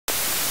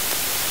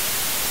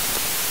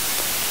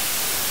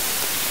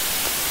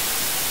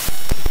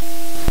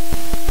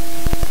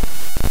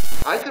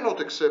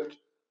cannot accept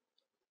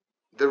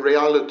the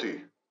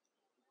reality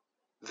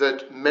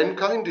that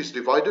mankind is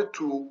divided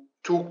to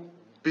two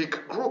big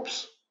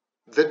groups,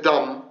 the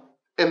dumb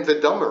and the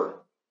dumber.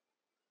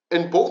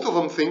 And both of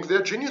them think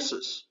they're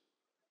geniuses.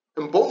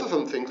 And both of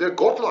them think they're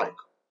godlike.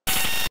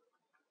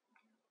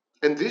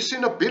 And this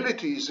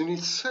inability is in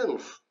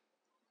itself,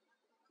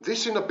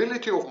 this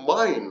inability of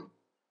mine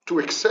to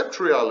accept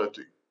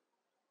reality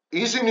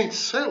is in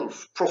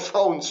itself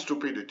profound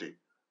stupidity.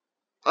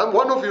 I'm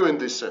one of you in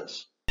this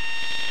sense.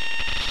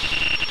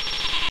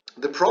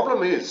 The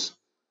problem is,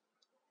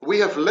 we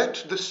have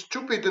let the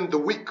stupid and the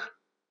weak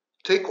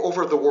take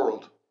over the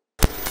world.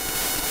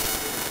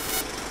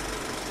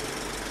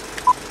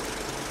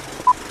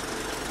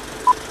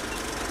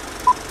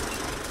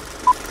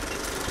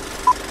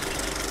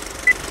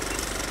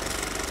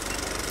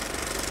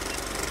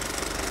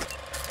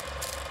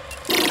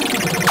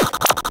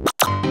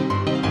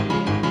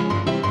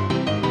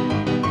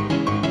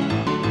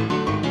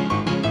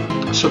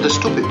 So the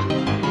stupid,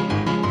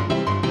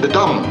 the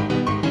dumb,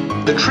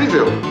 the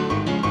trivial,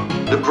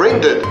 the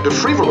brain-dead, the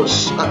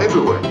frivolous are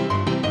everywhere.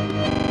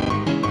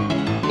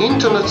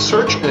 Internet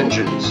search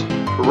engines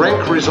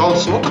rank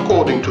results not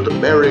according to the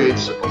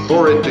merits,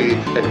 authority,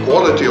 and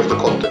quality of the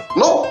content.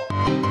 No!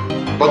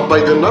 But by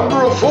the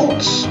number of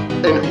votes.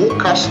 And who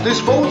cast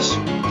these votes?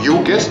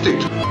 You guessed it.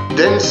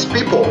 Dense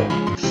people,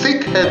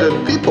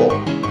 thick-headed people,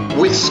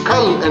 with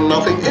skull and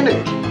nothing in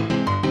it,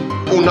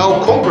 who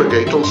now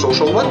congregate on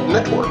social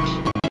networks.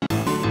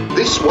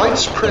 This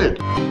widespread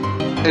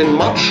and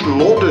much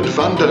lauded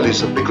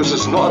vandalism, because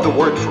there's no other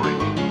word for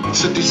it,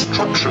 it's a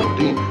destruction,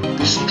 the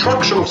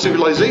destruction of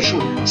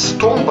civilization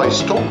stone by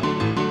stone.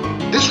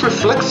 This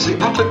reflects the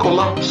utter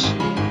collapse,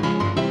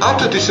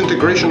 utter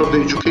disintegration of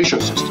the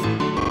education system.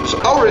 Because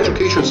our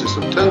education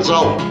system turns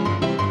out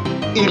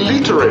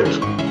illiterate,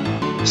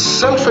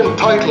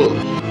 self-entitled,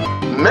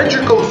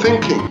 magical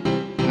thinking,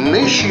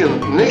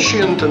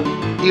 nascent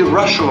and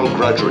irrational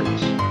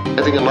graduates,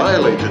 having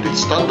annihilated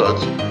its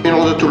standards in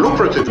order to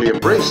lucratively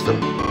embrace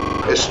them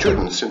as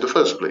students in the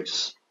first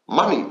place.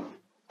 Money.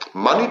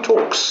 Money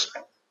talks.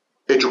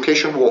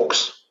 Education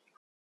walks.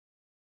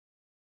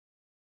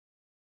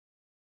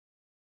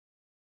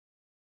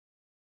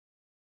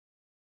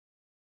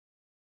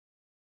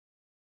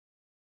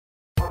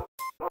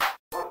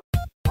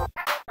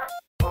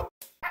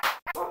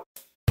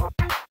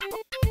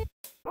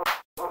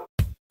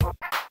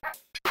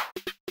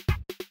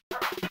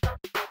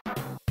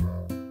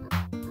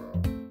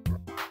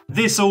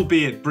 This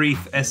albeit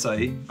brief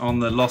essay on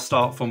the lost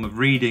art form of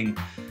reading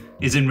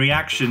is in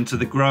reaction to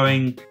the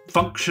growing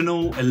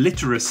functional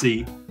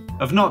illiteracy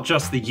of not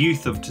just the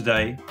youth of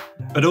today,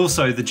 but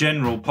also the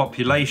general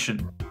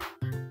population.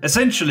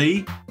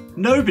 Essentially,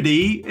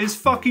 nobody is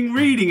fucking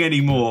reading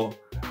anymore.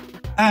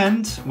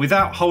 And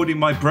without holding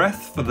my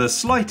breath for the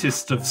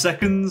slightest of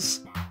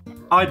seconds,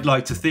 I'd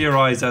like to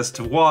theorise as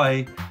to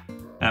why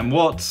and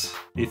what,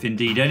 if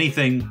indeed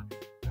anything,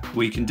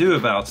 we can do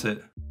about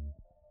it.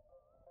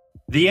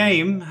 The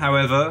aim,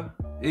 however,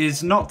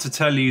 is not to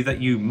tell you that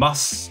you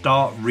must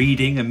start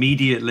reading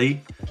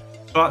immediately,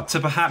 but to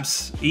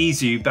perhaps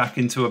ease you back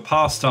into a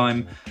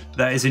pastime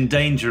that is in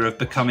danger of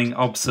becoming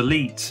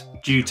obsolete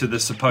due to the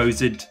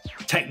supposed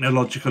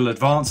technological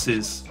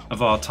advances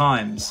of our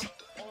times.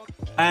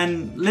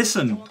 And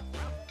listen,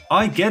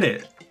 I get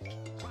it.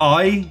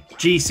 I,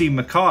 GC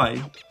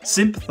mckay,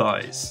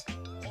 sympathise.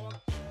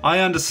 I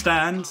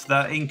understand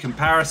that in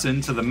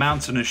comparison to the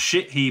mountainous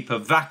shit heap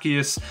of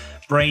vacuous,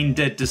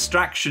 brain-dead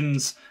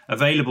distractions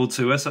available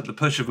to us at the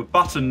push of a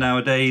button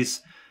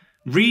nowadays,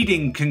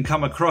 reading can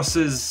come across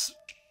as,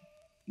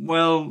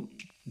 well,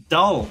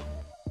 dull,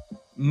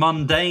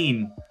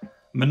 mundane,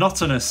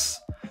 monotonous,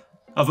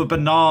 of a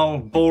banal,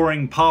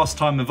 boring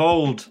pastime of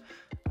old,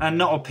 and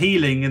not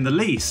appealing in the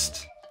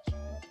least.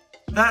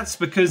 That's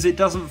because it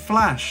doesn't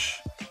flash.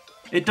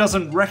 It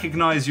doesn't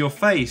recognise your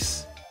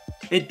face.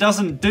 It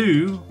doesn't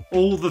do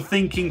all the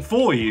thinking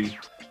for you.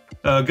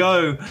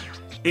 Ergo,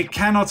 it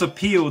cannot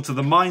appeal to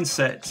the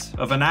mindset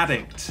of an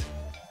addict.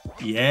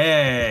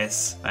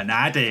 Yes, an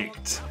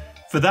addict.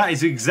 For that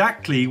is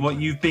exactly what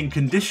you've been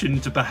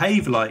conditioned to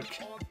behave like.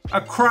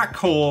 A crack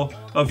whore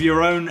of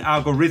your own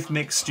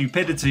algorithmic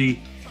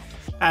stupidity.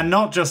 And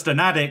not just an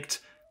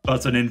addict,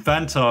 but an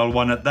infantile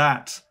one at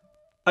that.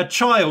 A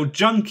child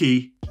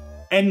junkie,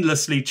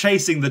 endlessly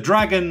chasing the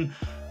dragon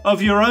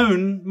of your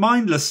own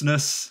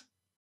mindlessness.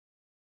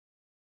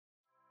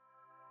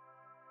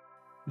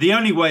 The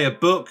only way a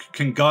book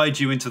can guide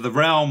you into the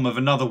realm of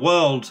another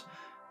world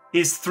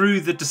is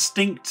through the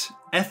distinct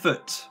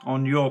effort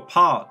on your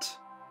part.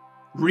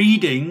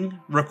 Reading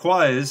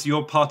requires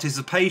your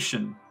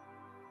participation.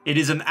 It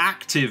is an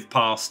active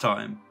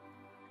pastime.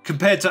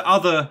 Compared to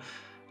other,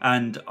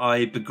 and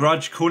I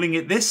begrudge calling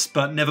it this,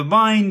 but never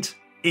mind,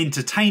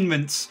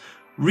 entertainments,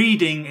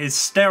 reading is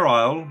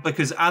sterile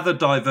because other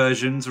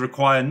diversions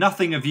require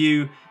nothing of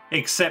you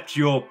except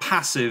your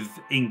passive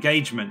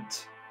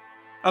engagement.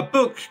 A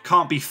book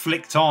can't be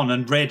flicked on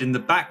and read in the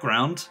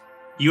background.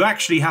 You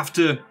actually have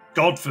to,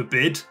 God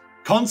forbid,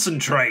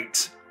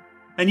 concentrate.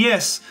 And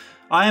yes,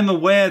 I am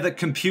aware that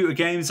computer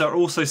games are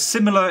also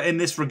similar in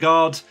this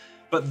regard,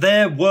 but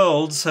their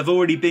worlds have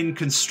already been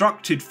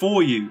constructed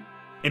for you.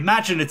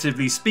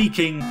 Imaginatively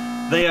speaking,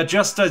 they are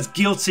just as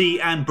guilty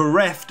and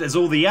bereft as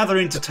all the other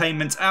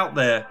entertainments out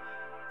there.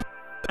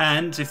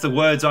 And if the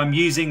words I'm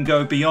using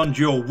go beyond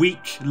your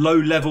weak,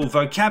 low-level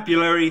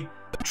vocabulary,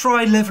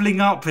 try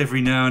leveling up every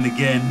now and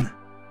again.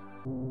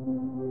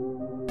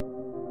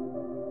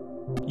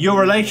 Your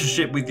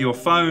relationship with your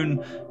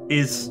phone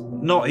is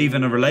not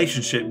even a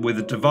relationship with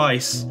a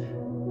device.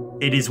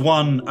 It is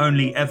one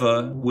only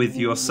ever with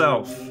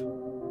yourself.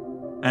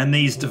 And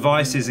these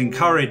devices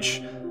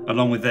encourage,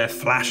 along with their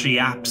flashy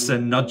apps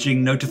and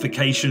nudging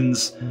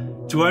notifications,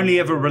 to only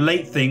ever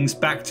relate things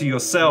back to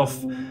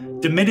yourself,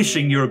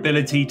 diminishing your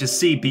ability to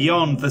see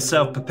beyond the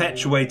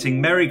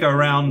self-perpetuating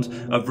merry-go-round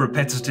of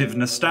repetitive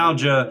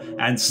nostalgia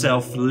and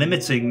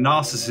self-limiting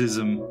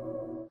narcissism.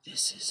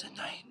 This is a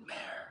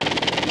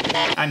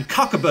nightmare. And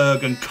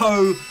Zuckerberg and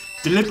co.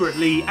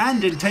 deliberately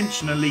and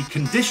intentionally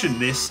condition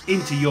this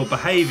into your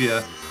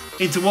behaviour,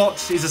 into what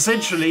is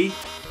essentially,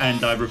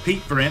 and I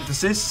repeat for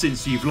emphasis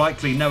since you've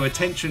likely no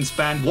attention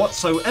span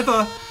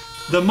whatsoever,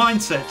 the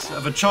mindset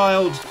of a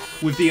child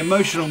with the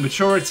emotional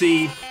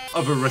maturity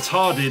of a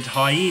retarded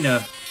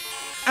hyena.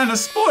 And a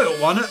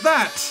spoiled one at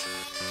that!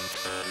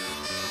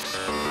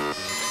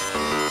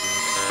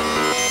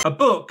 A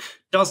book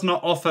does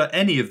not offer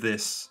any of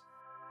this.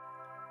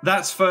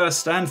 That's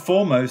first and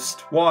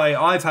foremost why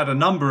I've had a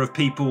number of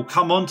people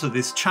come onto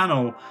this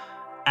channel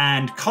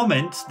and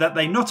comment that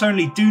they not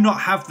only do not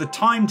have the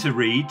time to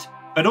read,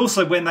 but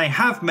also when they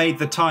have made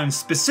the time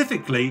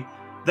specifically,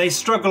 they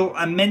struggle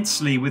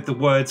immensely with the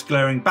words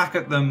glaring back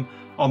at them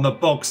on the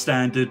bog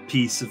standard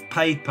piece of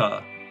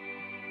paper.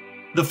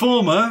 The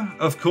former,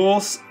 of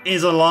course,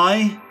 is a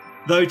lie,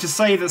 though to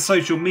say that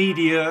social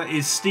media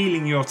is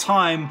stealing your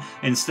time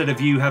instead of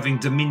you having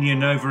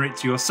dominion over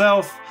it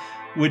yourself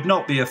would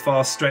not be a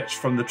far stretch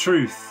from the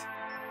truth.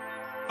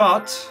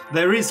 But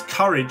there is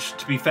courage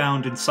to be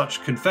found in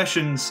such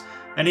confessions,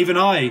 and even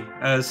I,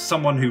 as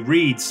someone who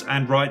reads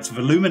and writes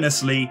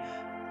voluminously,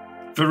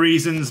 for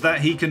reasons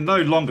that he can no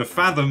longer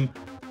fathom,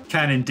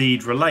 can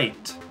indeed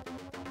relate.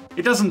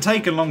 It doesn't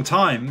take a long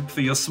time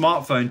for your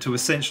smartphone to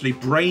essentially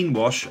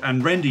brainwash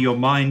and render your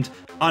mind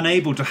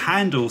unable to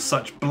handle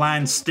such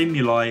bland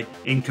stimuli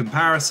in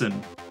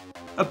comparison.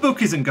 A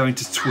book isn't going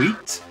to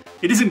tweet.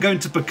 It isn't going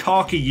to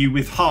bukkake you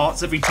with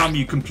hearts every time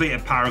you complete a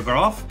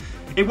paragraph.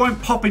 It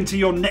won't pop into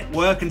your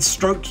network and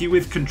stroke you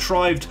with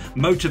contrived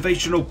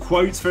motivational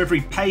quotes for every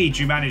page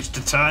you manage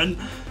to turn.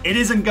 It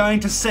isn't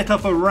going to set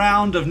off a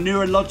round of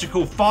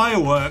neurological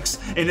fireworks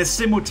in a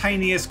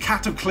simultaneous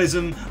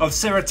cataclysm of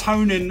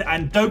serotonin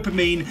and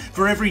dopamine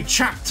for every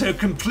chapter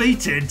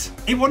completed.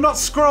 It will not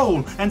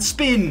scroll and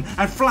spin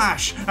and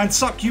flash and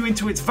suck you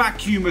into its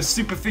vacuum of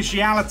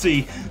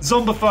superficiality,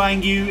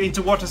 zombifying you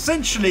into what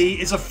essentially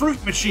is a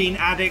fruit machine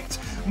addict,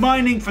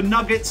 mining for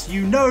nuggets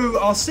you know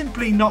are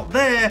simply not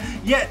there,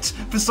 yet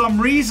for some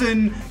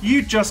reason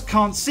you just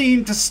can't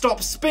seem to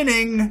stop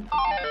spinning.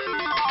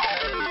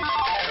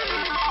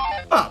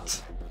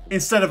 But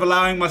instead of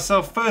allowing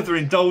myself further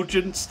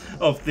indulgence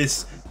of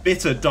this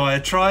bitter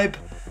diatribe,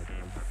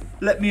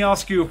 let me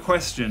ask you a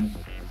question.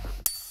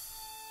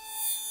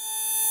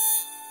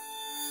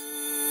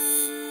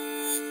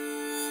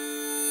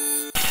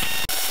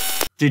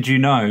 Did you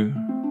know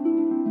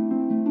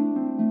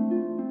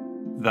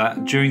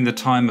that during the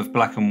time of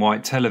black and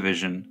white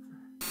television,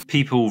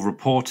 people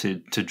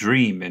reported to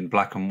dream in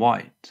black and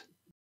white?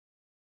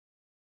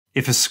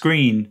 If a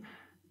screen,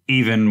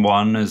 even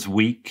one as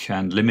weak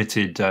and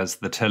limited as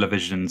the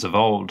televisions of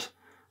old,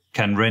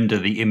 can render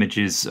the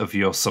images of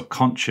your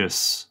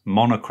subconscious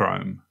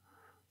monochrome,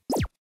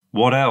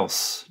 what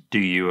else do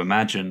you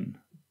imagine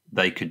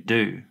they could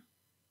do?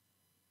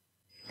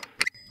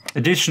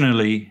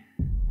 Additionally,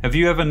 have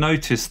you ever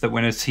noticed that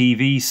when a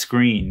TV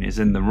screen is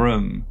in the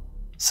room,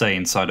 say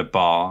inside a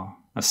bar,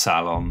 a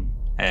salon,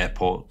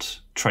 airport,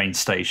 train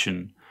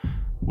station,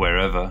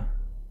 wherever,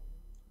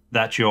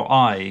 that your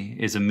eye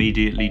is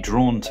immediately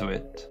drawn to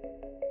it,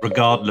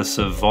 regardless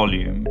of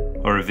volume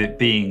or of it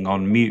being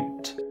on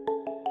mute?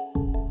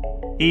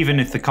 Even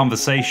if the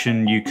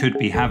conversation you could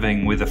be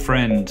having with a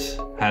friend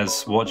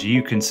has what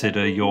you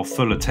consider your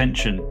full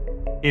attention,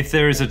 if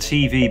there is a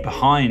TV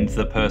behind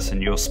the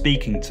person you're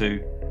speaking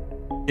to,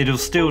 it'll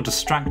still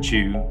distract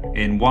you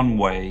in one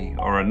way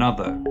or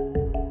another.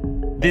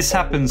 This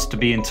happens to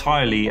be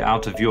entirely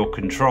out of your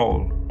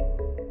control.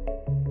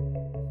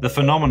 The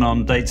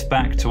phenomenon dates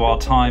back to our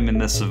time in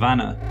the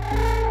savannah,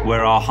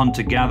 where our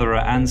hunter-gatherer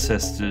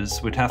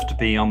ancestors would have to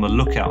be on the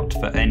lookout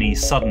for any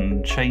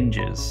sudden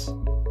changes.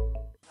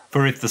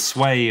 For if the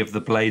sway of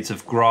the blades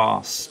of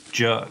grass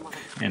jerk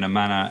in a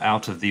manner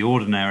out of the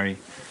ordinary,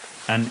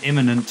 an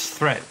imminent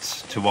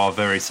threat to our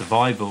very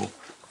survival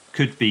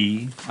could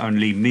be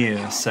only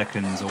mere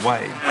seconds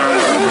away.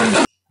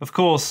 Of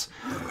course,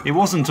 it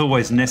wasn't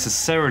always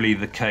necessarily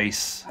the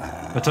case,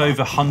 but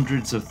over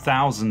hundreds of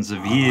thousands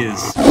of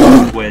years,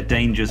 where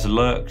dangers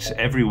lurked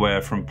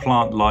everywhere from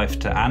plant life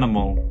to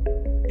animal,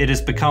 it has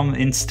become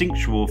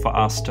instinctual for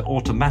us to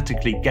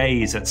automatically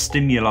gaze at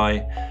stimuli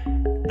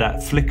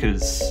that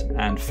flickers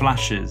and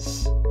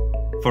flashes,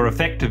 for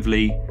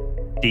effectively,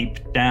 deep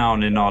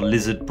down in our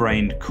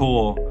lizard-brained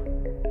core,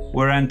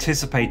 we're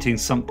anticipating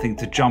something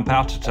to jump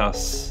out at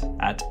us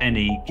at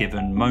any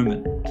given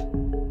moment.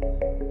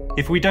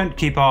 If we don't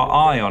keep our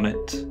eye on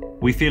it,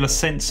 we feel a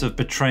sense of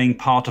betraying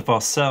part of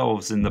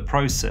ourselves in the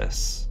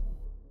process.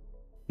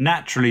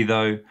 Naturally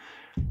though,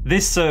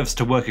 this serves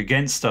to work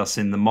against us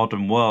in the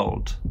modern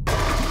world.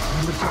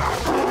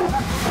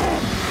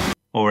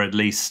 Or at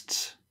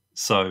least,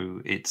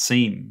 so it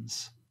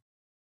seems.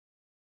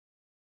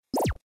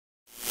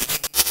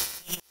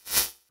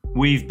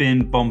 We've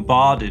been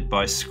bombarded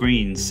by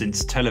screens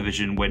since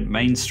television went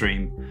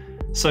mainstream,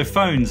 so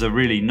phones are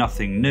really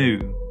nothing new.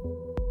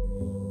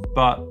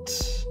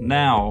 But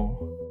now,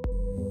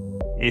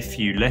 if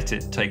you let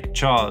it take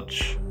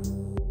charge,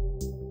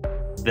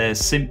 there's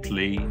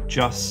simply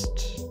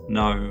just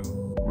no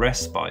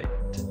respite.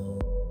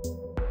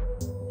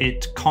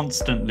 It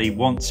constantly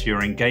wants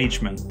your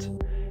engagement,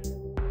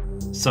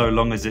 so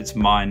long as it's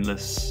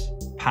mindless,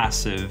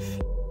 passive,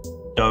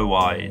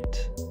 doe-eyed,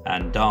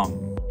 and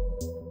dumb.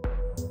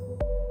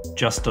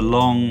 Just a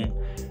long,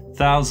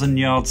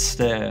 1,000-yard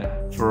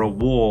stare for a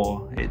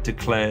war it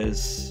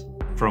declares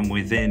from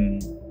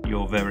within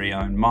your very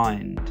own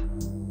mind.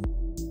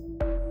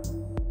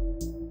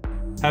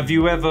 Have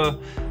you ever,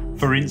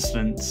 for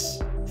instance,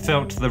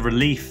 felt the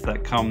relief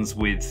that comes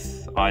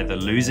with either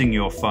losing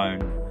your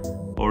phone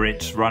or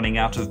it running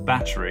out of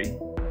battery?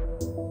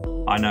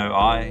 I know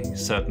I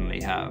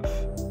certainly have.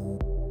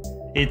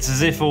 It's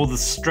as if all the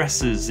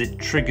stresses it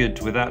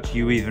triggered without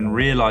you even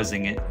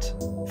realizing it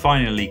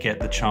finally get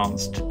the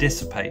chance to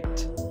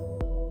dissipate.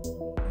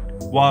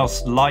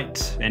 Whilst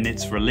light in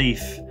its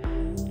relief,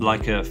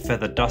 like a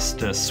feather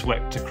duster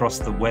swept across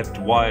the webbed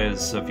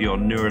wires of your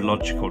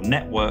neurological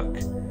network,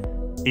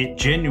 it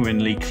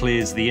genuinely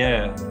clears the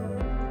air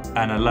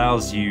and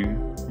allows you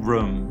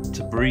room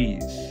to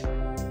breathe.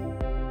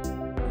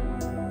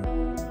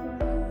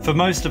 For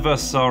most of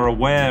us are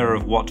aware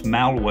of what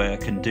malware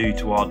can do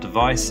to our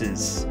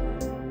devices,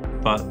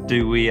 but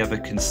do we ever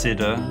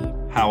consider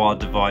how our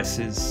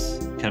devices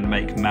can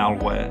make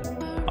malware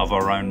of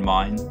our own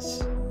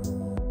minds?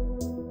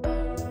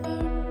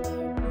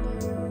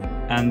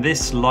 And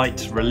this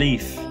light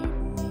relief,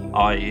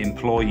 I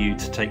implore you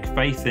to take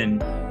faith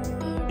in,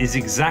 is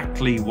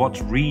exactly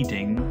what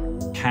reading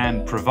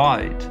can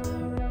provide,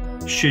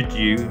 should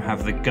you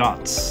have the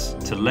guts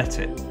to let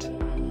it.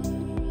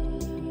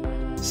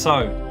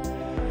 So,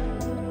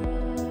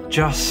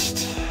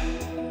 just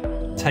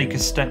take a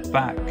step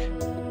back.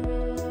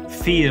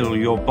 Feel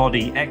your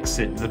body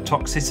exit the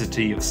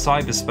toxicity of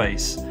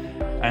cyberspace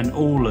and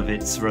all of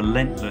its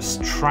relentless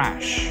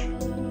trash.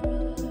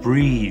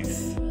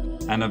 Breathe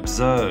and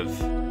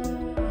observe.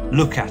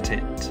 Look at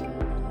it.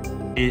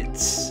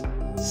 It's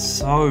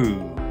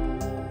so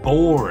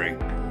boring,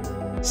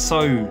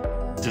 so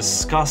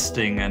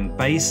disgusting and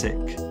basic.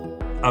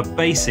 A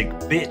basic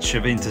bitch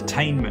of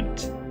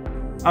entertainment.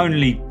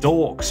 Only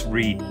dorks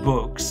read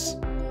books.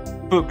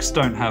 Books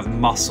don't have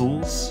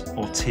muscles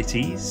or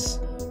titties.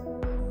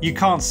 You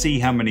can't see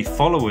how many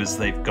followers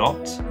they've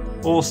got,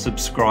 or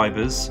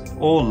subscribers,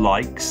 or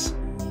likes.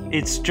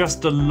 It's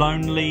just a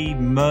lonely,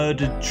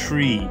 murdered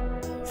tree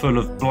full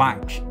of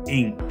black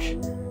ink,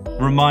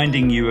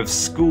 reminding you of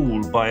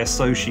school by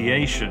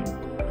association.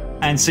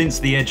 And since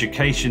the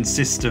education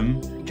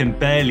system can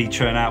barely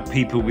churn out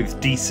people with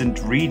decent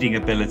reading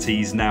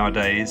abilities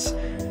nowadays,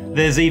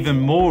 there's even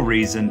more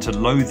reason to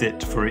loathe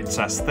it for its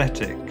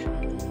aesthetic.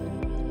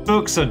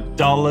 Books are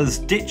dull as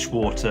ditch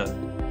water.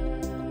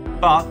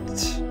 But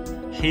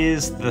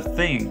here's the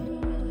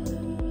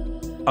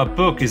thing. A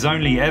book is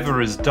only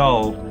ever as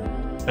dull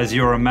as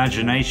your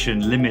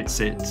imagination limits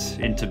it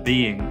into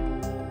being.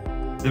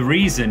 The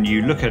reason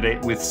you look at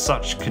it with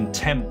such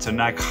contempt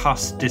and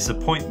aghast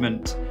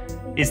disappointment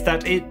is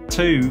that it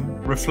too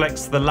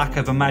reflects the lack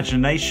of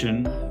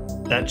imagination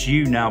that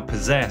you now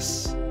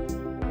possess.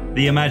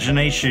 The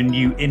imagination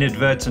you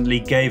inadvertently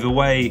gave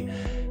away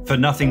for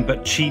nothing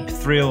but cheap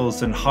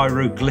thrills and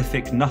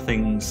hieroglyphic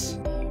nothings.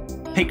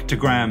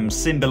 Pictograms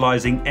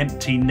symbolizing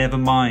empty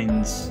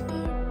neverminds.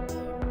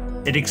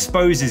 It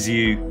exposes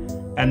you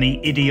and the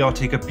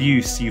idiotic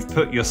abuse you've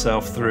put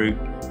yourself through,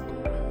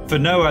 for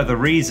no other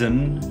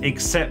reason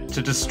except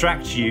to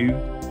distract you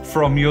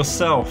from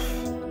yourself.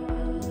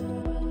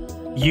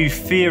 You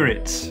fear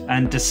it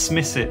and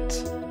dismiss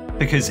it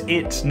because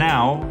it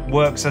now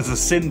works as a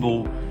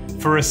symbol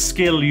for a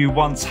skill you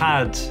once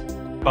had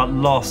but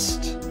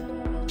lost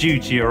due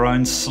to your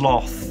own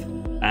sloth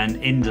and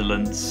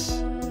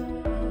indolence.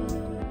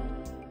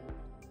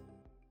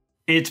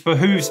 It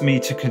behooves me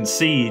to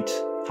concede,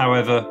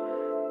 however,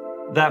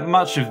 that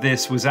much of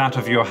this was out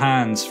of your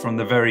hands from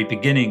the very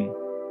beginning.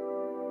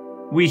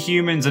 We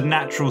humans are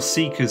natural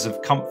seekers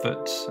of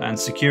comfort and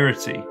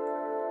security.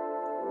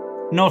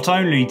 Not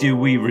only do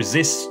we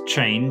resist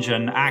change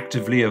and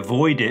actively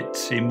avoid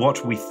it in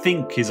what we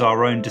think is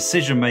our own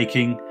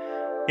decision-making,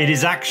 it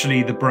is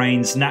actually the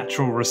brain's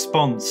natural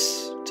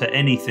response to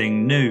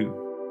anything new.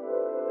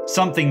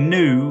 Something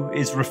new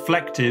is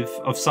reflective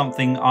of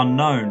something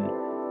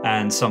unknown,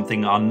 and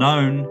something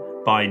unknown,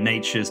 by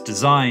nature's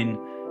design,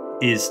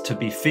 is to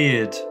be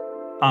feared,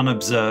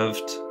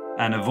 unobserved,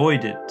 and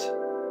avoided.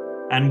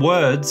 And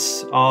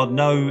words are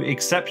no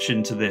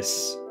exception to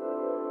this.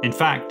 In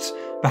fact,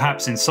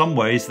 perhaps in some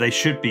ways they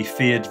should be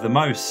feared the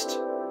most.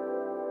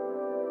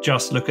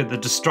 Just look at the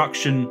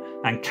destruction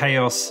and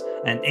chaos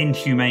and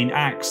inhumane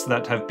acts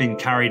that have been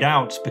carried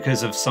out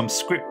because of some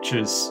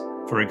scriptures,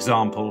 for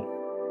example.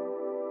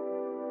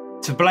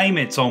 To blame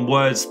it on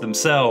words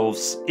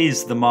themselves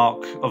is the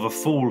mark of a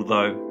fool,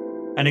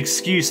 though, an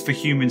excuse for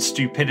human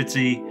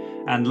stupidity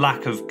and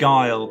lack of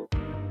guile.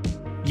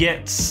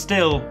 Yet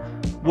still,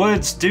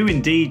 words do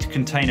indeed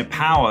contain a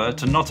power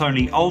to not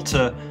only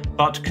alter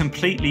but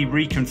completely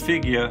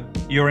reconfigure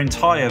your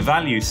entire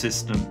value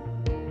system.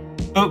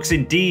 Books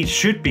indeed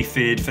should be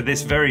feared for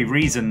this very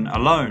reason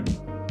alone,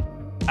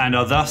 and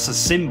are thus a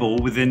symbol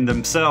within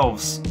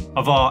themselves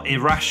of our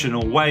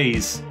irrational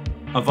ways,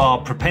 of our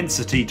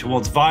propensity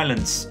towards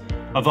violence,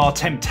 of our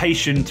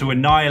temptation to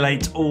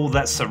annihilate all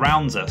that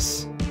surrounds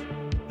us.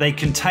 They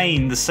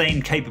contain the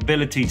same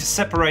capability to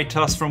separate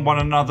us from one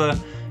another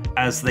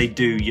as they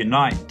do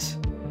unite.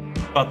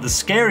 But the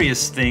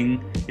scariest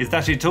thing is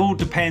that it all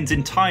depends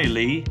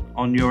entirely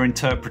on your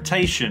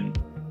interpretation.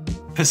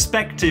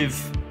 Perspective,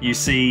 you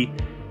see,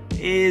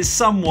 is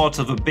somewhat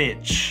of a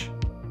bitch.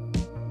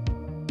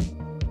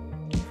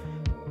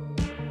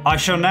 I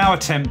shall now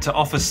attempt to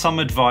offer some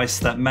advice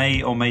that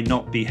may or may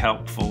not be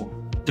helpful,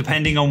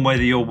 depending on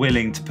whether you're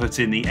willing to put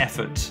in the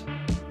effort,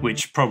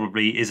 which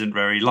probably isn't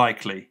very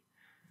likely.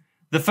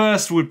 The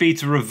first would be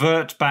to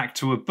revert back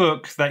to a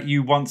book that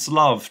you once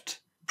loved,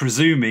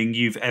 presuming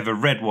you've ever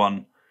read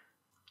one.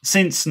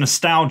 Since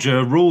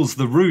nostalgia rules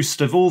the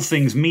roost of all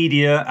things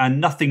media and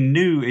nothing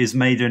new is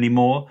made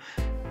anymore,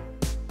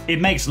 it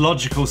makes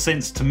logical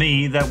sense to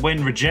me that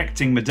when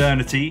rejecting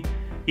modernity,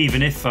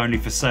 even if only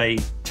for say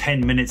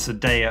 10 minutes a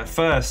day at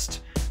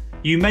first,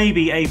 you may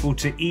be able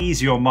to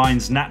ease your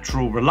mind's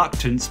natural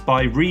reluctance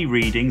by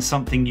rereading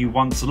something you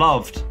once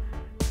loved.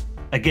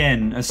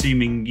 Again,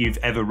 assuming you've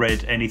ever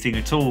read anything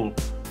at all.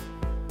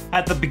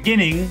 At the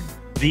beginning,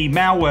 the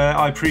malware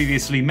I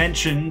previously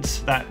mentioned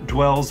that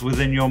dwells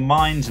within your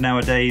mind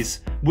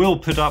nowadays will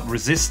put up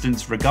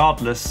resistance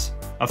regardless,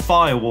 a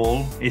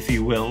firewall, if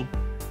you will,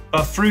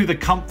 but through the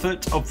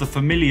comfort of the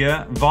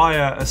familiar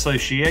via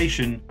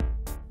association,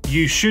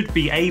 you should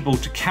be able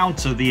to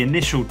counter the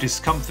initial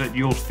discomfort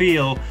you'll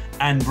feel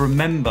and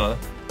remember,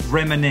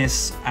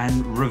 reminisce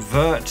and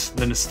revert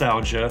the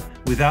nostalgia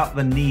without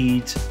the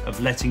need of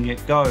letting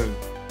it go.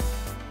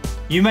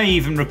 You may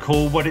even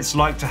recall what it's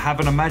like to have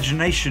an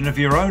imagination of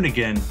your own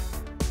again.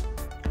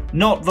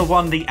 Not the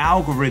one the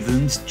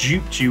algorithms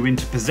duped you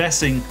into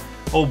possessing,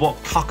 or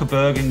what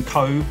Zuckerberg and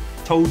co.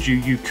 told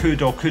you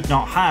could or could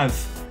not have.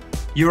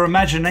 Your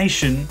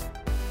imagination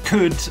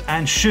could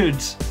and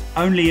should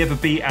only ever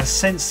be as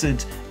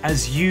censored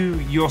as you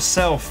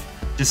yourself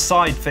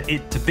decide for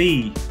it to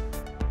be.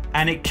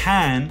 And it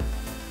can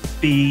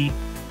be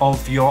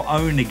of your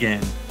own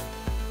again.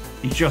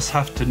 You just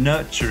have to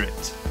nurture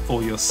it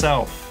for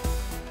yourself.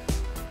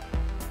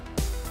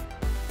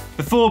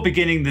 Before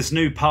beginning this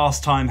new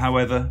pastime,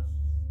 however,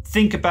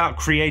 think about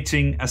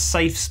creating a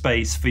safe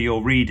space for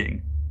your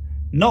reading.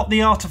 Not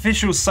the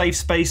artificial safe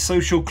space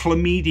social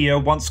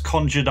chlamydia once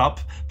conjured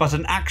up, but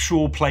an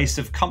actual place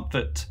of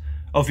comfort,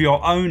 of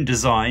your own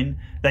design,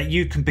 that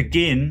you can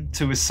begin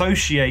to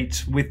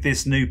associate with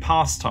this new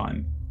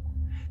pastime.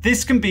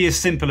 This can be as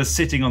simple as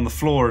sitting on the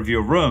floor of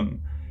your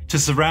room, to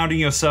surrounding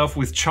yourself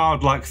with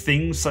childlike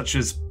things such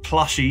as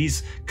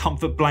plushies,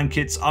 comfort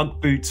blankets,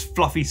 Ugg boots,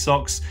 fluffy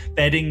socks,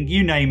 bedding,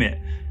 you name it.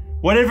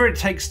 Whatever it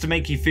takes to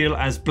make you feel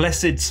as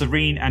blessed,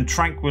 serene and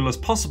tranquil as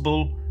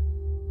possible,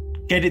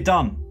 get it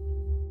done.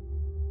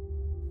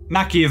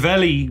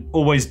 Machiavelli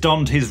always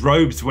donned his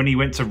robes when he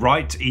went to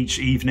write each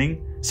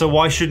evening, so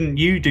why shouldn't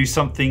you do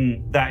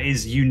something that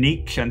is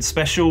unique and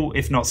special,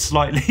 if not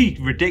slightly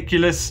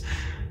ridiculous,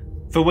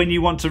 for when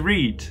you want to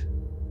read?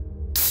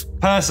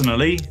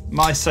 Personally,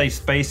 my safe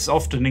space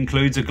often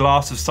includes a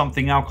glass of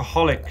something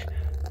alcoholic,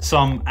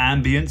 some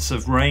ambience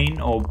of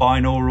rain or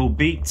binaural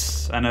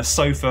beats, and a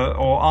sofa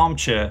or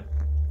armchair.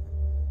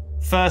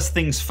 First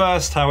things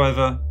first,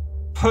 however,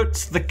 put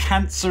the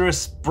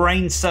cancerous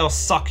brain cell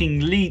sucking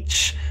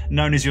leech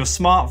known as your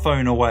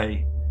smartphone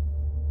away.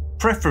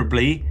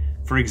 Preferably,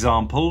 for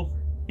example,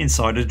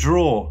 inside a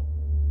drawer.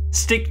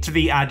 Stick to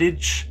the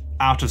adage,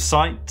 out of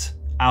sight,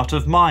 out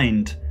of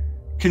mind.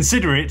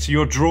 Consider it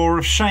your drawer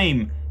of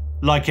shame,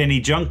 like any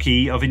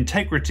junkie of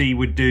integrity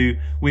would do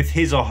with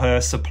his or her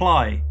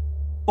supply.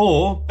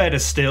 Or, better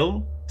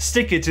still,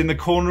 stick it in the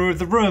corner of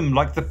the room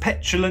like the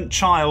petulant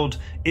child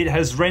it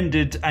has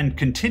rendered and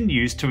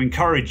continues to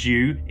encourage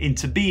you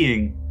into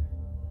being.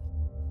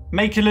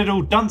 Make a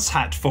little dunce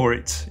hat for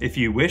it, if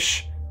you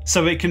wish,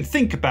 so it can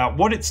think about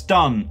what it's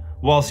done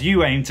whilst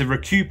you aim to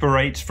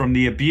recuperate from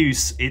the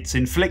abuse it's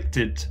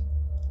inflicted.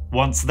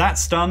 Once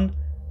that's done,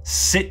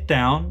 sit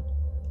down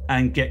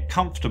and get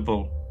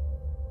comfortable.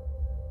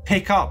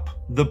 Pick up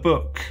the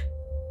book.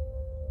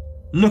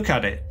 Look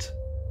at it.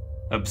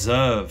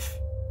 Observe.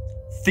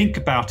 Think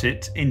about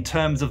it in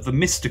terms of the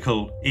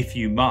mystical if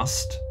you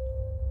must.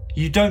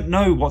 You don't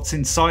know what's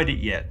inside it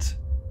yet.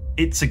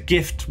 It's a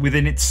gift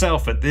within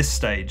itself at this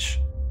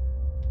stage.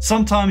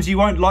 Sometimes you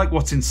won't like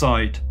what's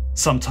inside.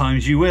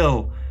 Sometimes you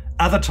will.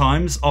 Other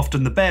times,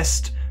 often the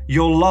best,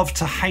 you'll love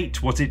to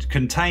hate what it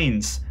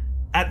contains.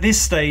 At this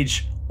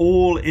stage,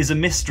 all is a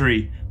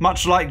mystery,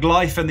 much like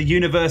life and the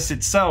universe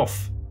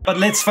itself. But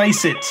let's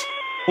face it,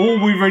 all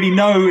we really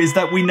know is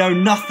that we know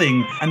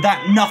nothing, and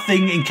that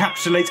nothing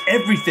encapsulates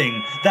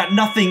everything. That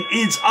nothing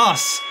is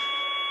us.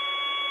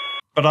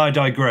 But I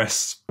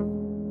digress.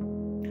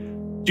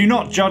 Do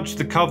not judge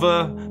the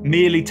cover,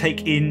 merely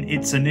take in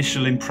its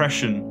initial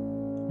impression.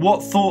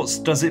 What thoughts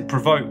does it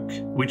provoke?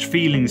 Which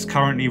feelings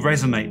currently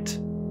resonate?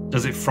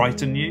 Does it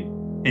frighten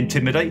you?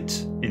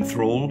 Intimidate?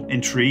 Enthrall?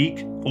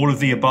 Intrigue? All of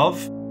the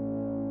above?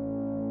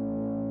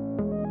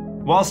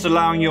 Whilst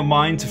allowing your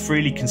mind to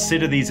freely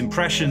consider these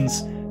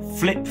impressions,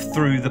 flip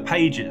through the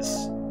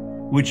pages.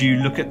 Would you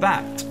look at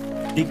that?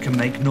 It can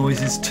make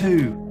noises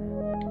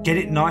too. Get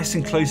it nice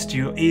and close to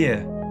your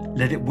ear.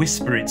 Let it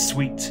whisper its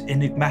sweet,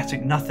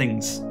 enigmatic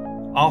nothings.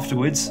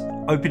 Afterwards,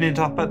 open it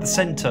up at the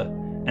centre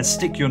and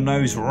stick your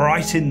nose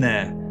right in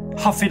there.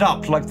 Huff it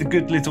up like the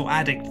good little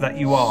addict that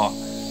you are.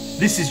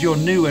 This is your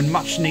new and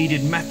much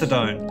needed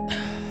methadone.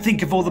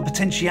 Think of all the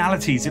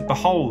potentialities it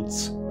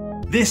beholds.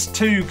 This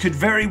too could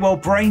very well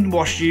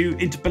brainwash you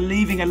into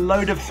believing a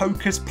load of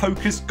hocus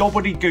pocus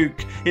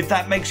gobbledygook, if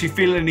that makes you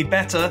feel any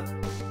better.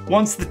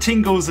 Once the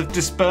tingles have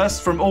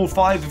dispersed from all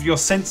 5 of your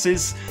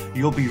senses,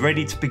 you'll be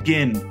ready to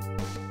begin.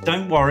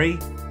 Don't worry,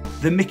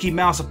 the Mickey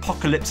Mouse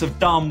apocalypse of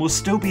dumb will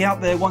still be out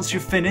there once you're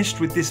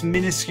finished with this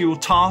minuscule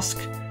task.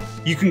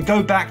 You can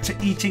go back to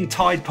eating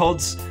Tide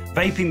Pods,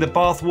 vaping the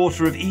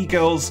bathwater of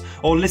e-girls,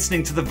 or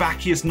listening to the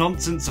vacuous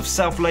nonsense of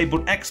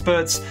self-labelled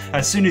experts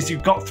as soon as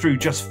you've got through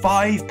just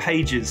 5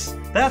 pages.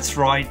 That's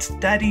right,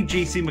 Daddy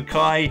GC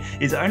mckay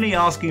is only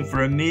asking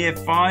for a mere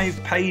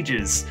 5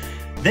 pages.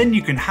 Then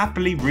you can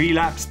happily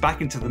relapse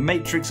back into the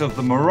matrix of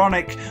the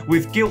moronic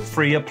with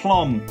guilt-free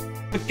aplomb.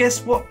 But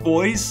guess what,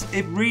 boys?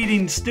 If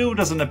reading still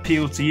doesn't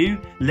appeal to you,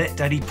 let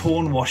Daddy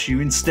porn wash you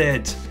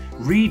instead.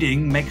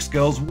 Reading makes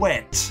girls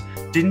wet.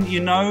 Didn't you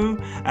know?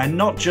 And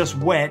not just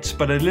wet,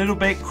 but a little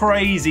bit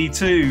crazy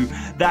too.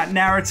 That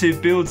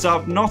narrative builds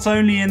up not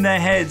only in their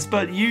heads,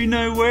 but you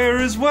know where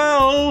as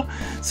well.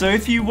 So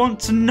if you want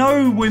to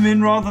know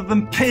women rather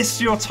than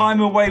piss your time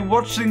away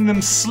watching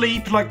them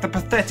sleep like the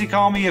pathetic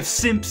army of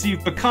simps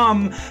you've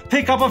become,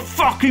 pick up a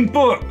fucking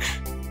book!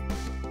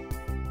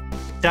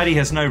 Daddy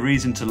has no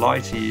reason to lie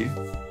to you.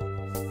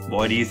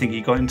 Why do you think he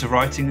got into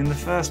writing in the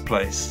first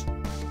place?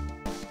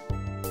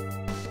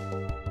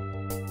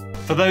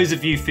 For those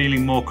of you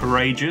feeling more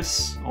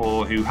courageous,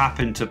 or who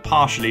happen to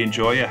partially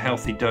enjoy a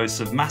healthy dose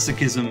of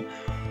masochism,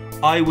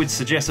 I would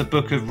suggest a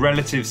book of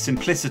relative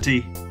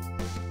simplicity,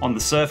 on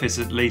the surface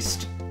at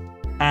least,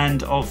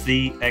 and of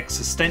the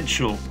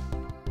existential.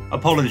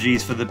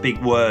 Apologies for the big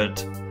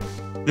word.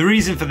 The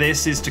reason for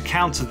this is to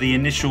counter the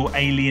initial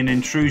alien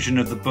intrusion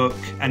of the book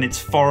and its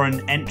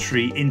foreign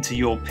entry into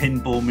your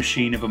pinball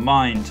machine of a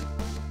mind.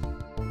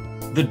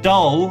 The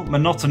dull,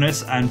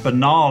 monotonous and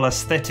banal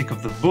aesthetic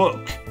of the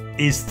book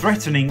is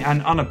threatening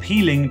and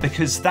unappealing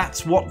because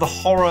that's what the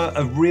horror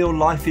of real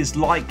life is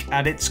like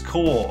at its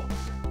core.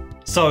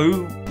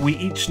 So we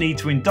each need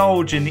to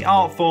indulge in the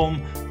art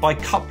form by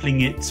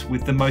coupling it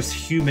with the most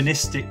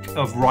humanistic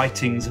of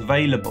writings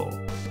available.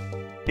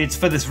 It's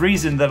for this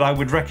reason that I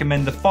would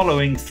recommend the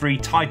following 3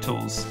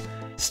 titles,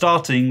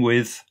 starting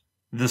with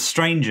The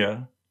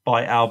Stranger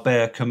by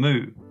Albert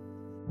Camus.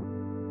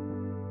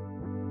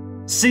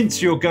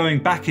 Since you're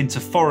going back into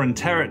foreign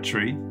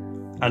territory,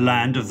 a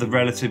land of the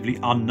relatively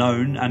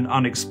unknown and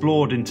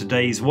unexplored in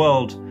today's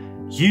world,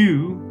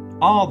 you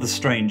are the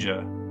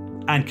stranger,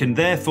 and can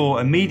therefore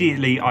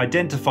immediately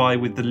identify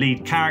with the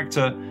lead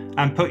character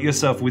and put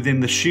yourself within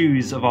the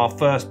shoes of our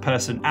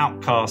first-person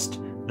outcast,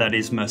 that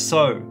is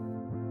Merceau.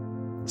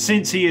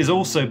 Since he has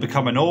also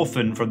become an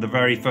orphan from the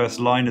very first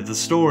line of the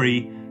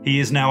story, he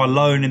is now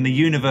alone in the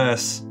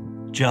universe,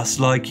 just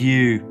like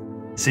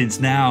you, since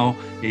now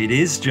it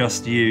is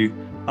just you,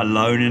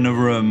 alone in a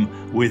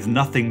room with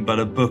nothing but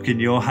a book in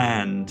your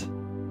hand.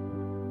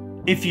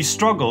 If you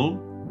struggle,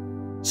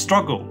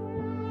 struggle.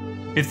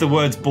 If the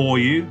words bore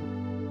you,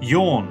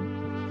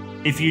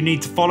 yawn. If you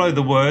need to follow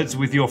the words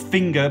with your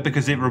finger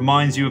because it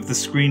reminds you of the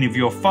screen of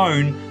your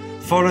phone,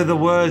 follow the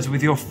words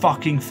with your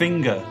fucking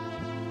finger.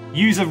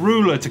 Use a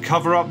ruler to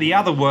cover up the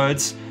other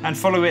words and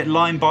follow it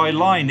line by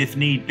line if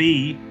need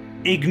be.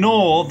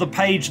 Ignore the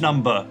page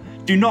number.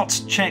 Do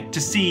not check to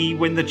see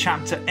when the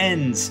chapter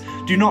ends.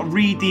 Do not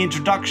read the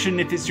introduction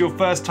if it's your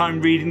first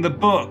time reading the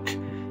book.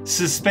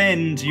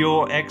 Suspend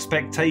your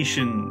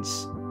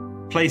expectations.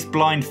 Place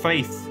blind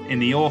faith in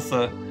the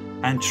author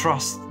and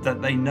trust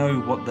that they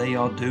know what they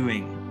are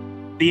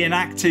doing. Be an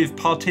active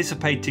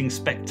participating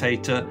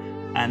spectator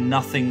and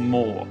nothing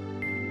more.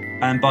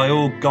 And by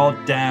all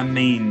goddamn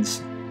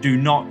means, do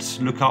not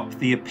look up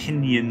the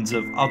opinions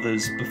of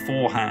others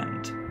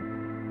beforehand.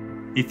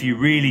 If you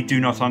really do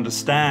not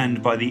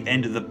understand by the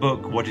end of the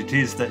book what it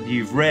is that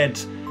you've read,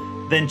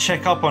 then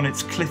check up on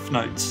its cliff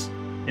notes,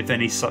 if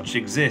any such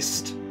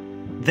exist.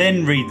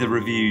 Then read the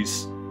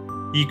reviews.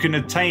 You can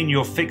obtain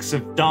your fix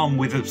of dumb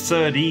with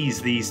absurd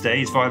ease these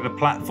days via the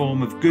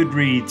platform of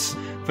Goodreads,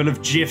 full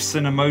of GIFs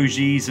and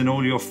emojis and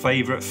all your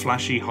favourite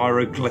flashy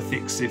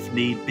hieroglyphics if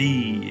need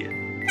be.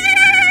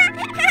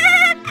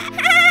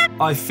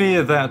 I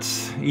fear that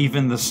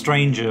even the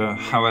stranger,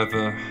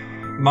 however,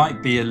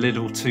 might be a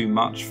little too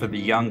much for the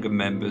younger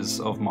members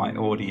of my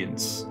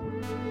audience,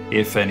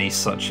 if any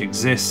such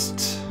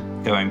exist,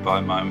 going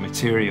by my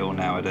material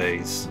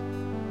nowadays.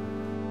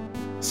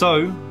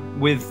 So,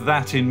 with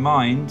that in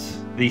mind,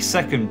 the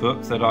second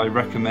book that I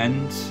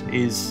recommend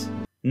is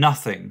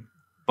Nothing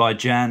by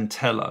Jan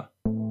Teller.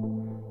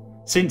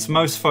 Since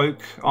most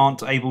folk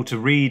aren't able to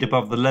read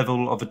above the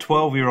level of a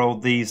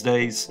 12-year-old these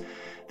days,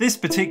 this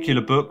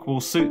particular book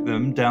will suit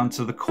them down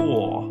to the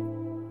core,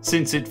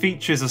 since it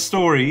features a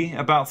story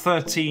about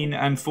 13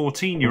 and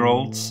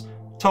 14-year-olds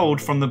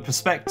told from the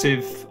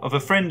perspective of a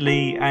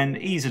friendly and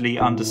easily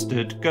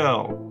understood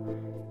girl.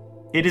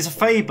 It is a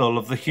fable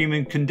of the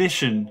human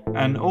condition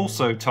and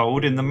also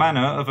told in the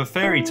manner of a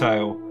fairy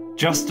tale,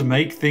 just to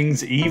make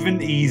things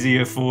even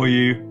easier for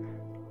you.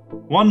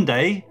 One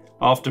day,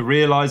 after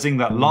realizing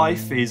that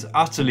life is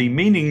utterly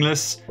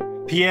meaningless,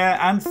 Pierre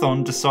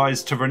Anthon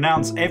decides to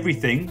renounce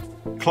everything,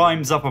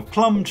 climbs up a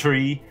plum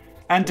tree,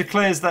 and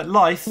declares that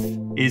life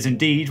is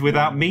indeed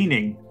without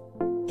meaning.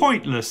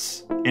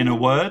 Pointless, in a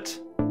word.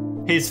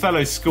 His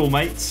fellow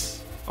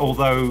schoolmates,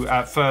 although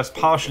at first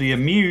partially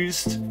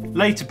amused,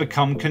 later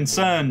become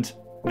concerned,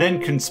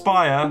 then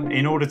conspire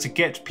in order to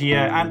get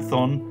Pierre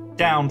Anthon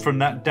down from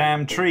that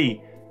damn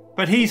tree.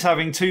 But he's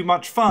having too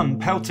much fun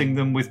pelting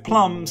them with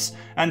plums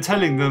and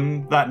telling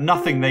them that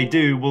nothing they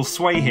do will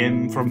sway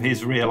him from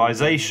his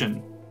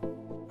realization.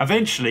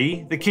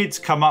 Eventually, the kids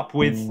come up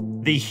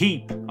with the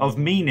heap of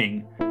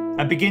meaning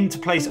and begin to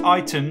place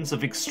items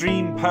of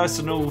extreme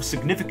personal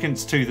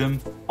significance to them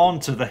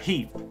onto the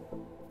heap.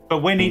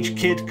 But when each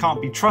kid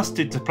can't be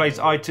trusted to place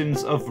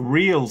items of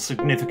real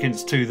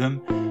significance to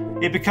them,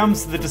 it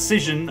becomes the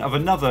decision of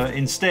another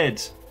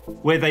instead,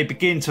 where they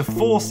begin to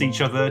force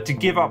each other to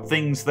give up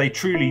things they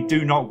truly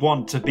do not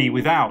want to be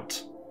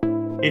without.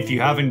 If you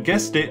haven't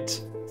guessed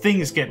it,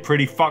 things get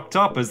pretty fucked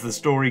up as the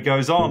story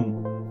goes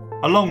on.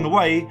 Along the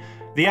way,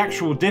 the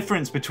actual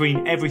difference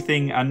between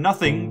everything and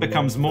nothing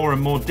becomes more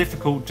and more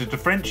difficult to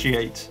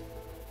differentiate.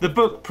 The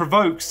book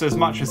provokes as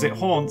much as it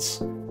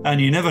haunts, and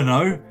you never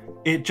know,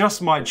 it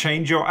just might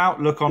change your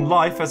outlook on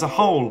life as a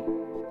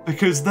whole,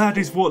 because that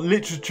is what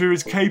literature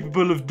is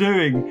capable of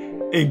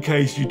doing, in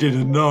case you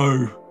didn't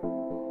know.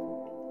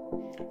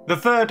 The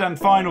third and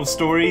final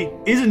story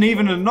isn't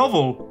even a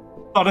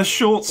novel, but a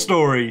short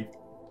story.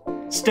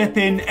 Step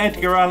in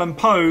Edgar Allan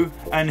Poe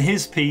and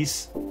his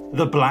piece,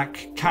 The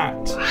Black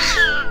Cat.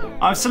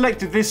 I've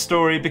selected this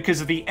story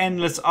because of the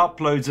endless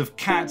uploads of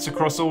cats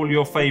across all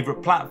your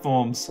favourite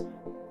platforms.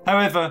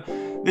 However,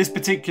 this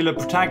particular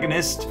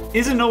protagonist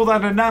isn't all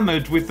that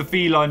enamoured with the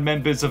feline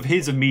members of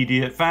his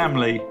immediate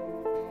family.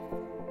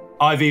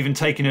 I've even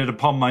taken it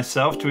upon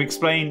myself to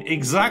explain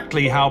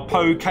exactly how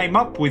Poe came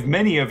up with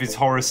many of his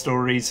horror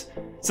stories,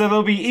 so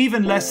there'll be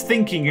even less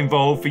thinking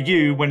involved for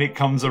you when it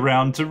comes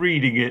around to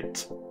reading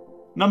it.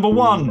 Number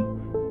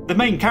 1. The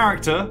main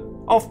character,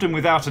 often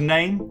without a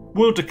name,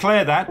 will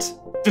declare that,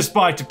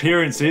 despite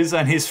appearances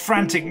and his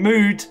frantic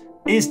mood,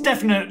 is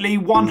definitely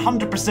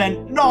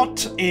 100%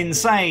 not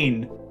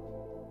insane.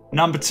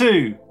 Number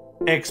 2.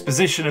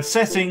 Exposition of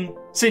setting,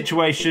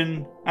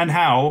 situation, and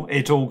how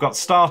it all got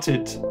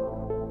started.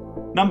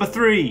 Number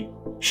 3.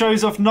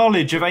 Shows off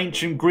knowledge of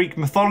ancient Greek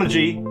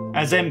mythology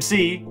as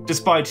MC,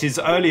 despite his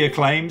earlier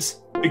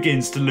claims,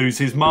 begins to lose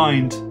his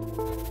mind.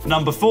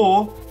 Number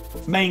 4.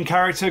 Main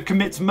character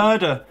commits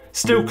murder,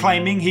 still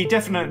claiming he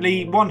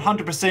definitely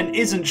 100%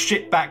 isn't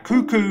shitback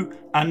cuckoo.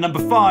 And number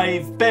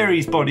 5,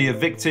 buries body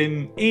of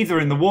victim either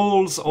in the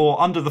walls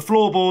or under the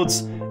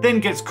floorboards, then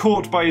gets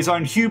caught by his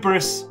own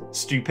hubris,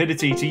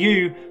 stupidity to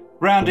you,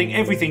 rounding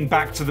everything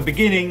back to the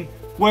beginning,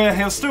 where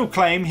he'll still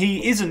claim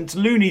he isn't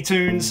Looney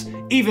Tunes,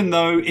 even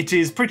though it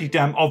is pretty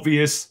damn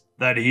obvious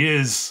that he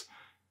is.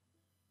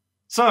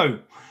 So,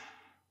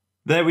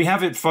 there we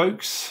have it,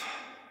 folks.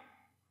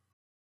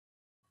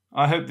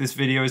 I hope this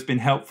video has been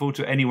helpful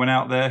to anyone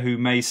out there who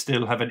may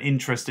still have an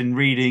interest in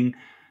reading,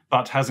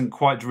 but hasn't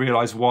quite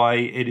realised why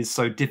it is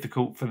so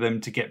difficult for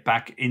them to get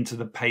back into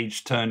the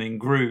page-turning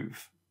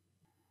groove.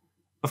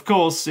 Of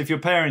course, if your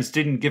parents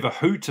didn't give a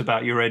hoot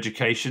about your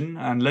education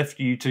and left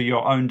you to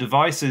your own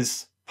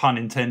devices, pun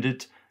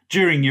intended,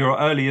 during your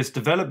earliest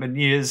development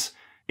years,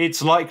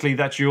 it's likely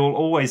that you'll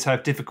always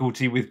have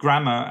difficulty with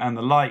grammar and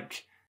the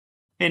like.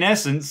 In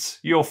essence,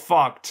 you're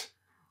fucked.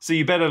 So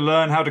you better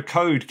learn how to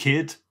code,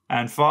 kid,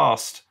 and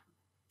fast.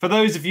 For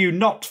those of you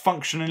not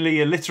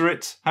functionally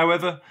illiterate,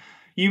 however,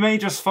 you may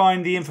just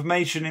find the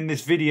information in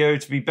this video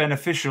to be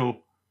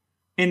beneficial.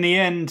 In the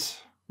end,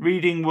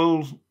 Reading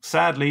will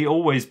sadly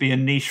always be a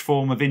niche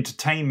form of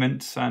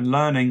entertainment and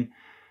learning,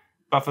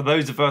 but for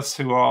those of us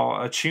who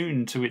are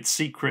attuned to its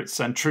secrets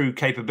and true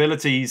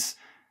capabilities,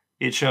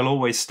 it shall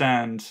always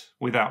stand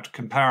without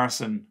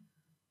comparison.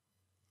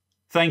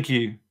 Thank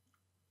you.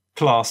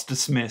 Class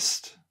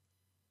dismissed.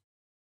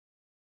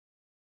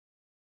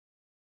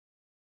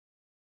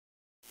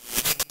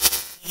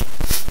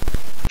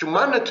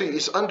 Humanity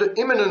is under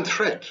imminent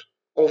threat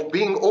of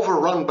being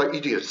overrun by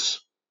idiots,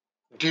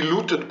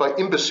 diluted by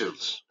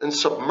imbeciles, and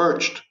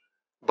submerged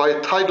by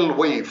a tidal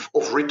wave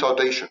of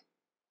retardation.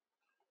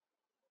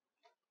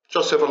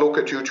 Just have a look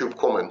at YouTube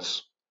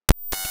comments.